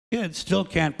Kids still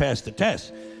can't pass the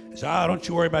test. So, don't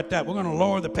you worry about that. We're going to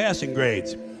lower the passing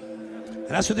grades. And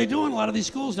that's what they do in a lot of these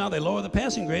schools now. They lower the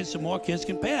passing grades so more kids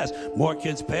can pass. More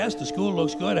kids pass, the school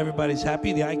looks good, everybody's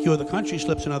happy, the IQ of the country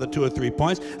slips another 2 or 3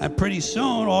 points, and pretty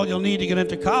soon all you'll need to get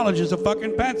into college is a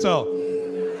fucking pencil.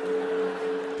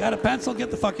 Got a pencil?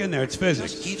 Get the fuck in there. It's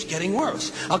physics. It keeps getting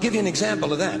worse. I'll give you an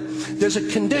example of that. There's a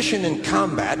condition in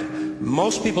combat,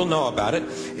 most people know about it.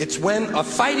 It's when a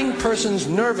fighting person's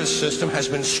nervous system has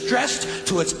been stressed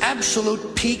to its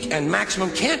absolute peak and maximum,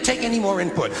 can't take any more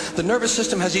input. The nervous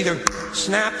system has either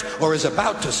snapped or is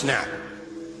about to snap.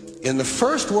 In the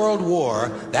First World War,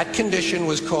 that condition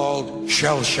was called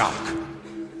shell shock.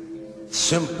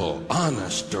 Simple,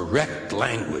 honest, direct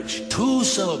language. 2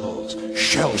 syllables.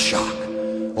 Shell shock.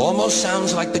 Almost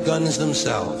sounds like the guns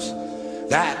themselves.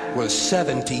 That was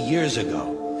 70 years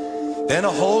ago. Then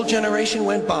a whole generation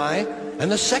went by, and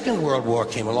the Second World War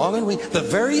came along, and the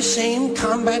very same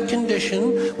combat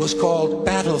condition was called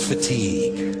battle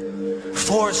fatigue.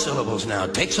 4 syllables now.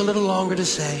 Takes a little longer to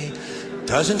say.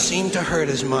 Doesn't seem to hurt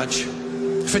as much.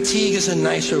 Fatigue is a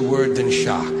nicer word than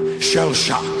shock. Shell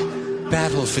shock.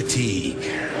 Battle fatigue.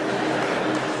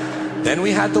 Then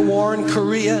we had the war in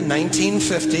Korea,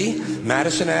 1950.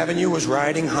 Madison Avenue was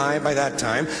riding high by that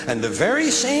time, and the very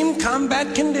same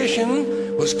combat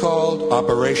condition was called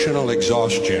operational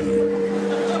exhaustion.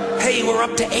 Hey, we're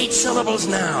up to 8 syllables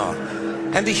now.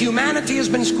 And the humanity has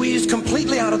been squeezed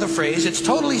completely out of the phrase. It's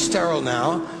totally sterile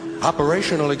now.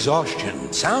 Operational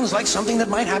exhaustion. Sounds like something that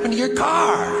might happen to your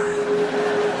car.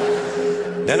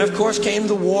 Then, of course, came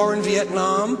the war in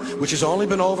Vietnam, which has only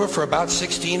been over for about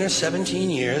 16 or 17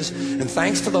 years. And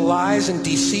thanks to the lies and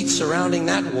deceit surrounding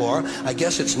that war, I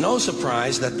guess it's no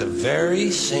surprise that the very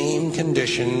same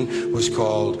condition was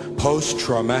called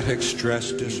post-traumatic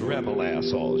stress disorder. Rebel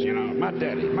assholes, you know. My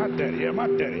daddy.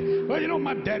 Well, you know,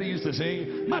 my daddy used to say,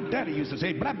 blah, blah, blah,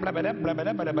 blah, blah, blah,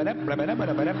 blah, blah, blah, blah,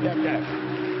 blah, blah, blah.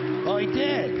 Oh, he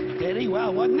did? Did he?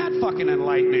 Well, wasn't that fucking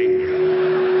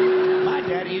enlightening? My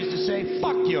daddy used to say,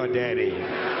 fuck your daddy.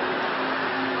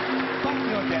 Fuck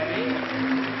your daddy.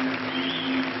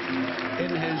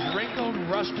 In his wrinkled,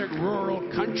 rustic, rural,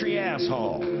 country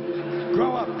asshole.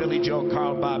 Grow up, Billy Joe,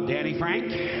 Carl, Bob, Danny,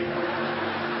 Frank.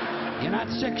 You're not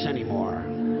 6 anymore.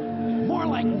 More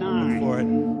like 9. For it,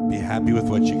 be happy with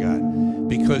what you got.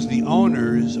 Because the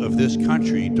owners of this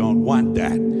country don't want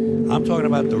that. I'm talking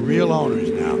about the real owners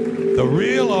now. The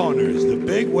real owners, the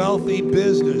big wealthy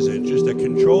business interests that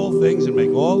control things and make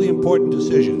all the important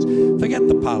decisions. Forget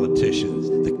the politicians.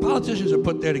 The politicians are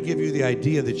put there to give you the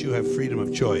idea that you have freedom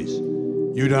of choice.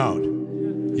 You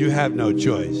don't. You have no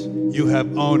choice. You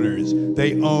have owners.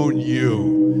 They own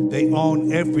you. They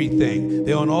own everything.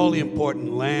 They own all the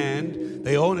important land.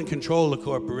 They own and control the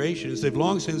corporations. They've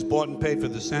long since bought and paid for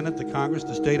the Senate, the Congress,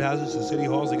 the state houses, the city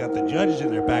halls. They got the judges in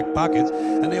their back pockets.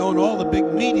 And they own all the big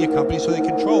media companies, so they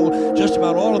control just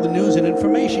about all of the news and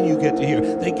information you get to hear.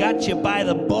 They got you by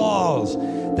the balls.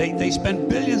 They spend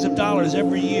billions of dollars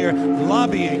every year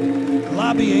lobbying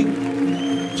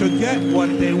to get what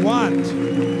they want.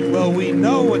 Well, we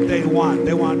know what they want.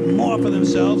 They want more for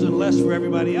themselves and less for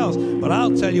everybody else. But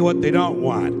I'll tell you what they don't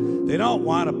want. They don't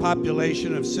want a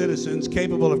population of citizens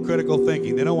capable of critical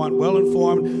thinking. They don't want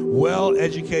well-informed,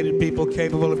 well-educated people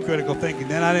capable of critical thinking.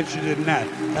 They're not interested in that.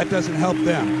 That doesn't help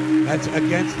them. That's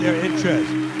against their interest.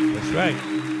 That's right.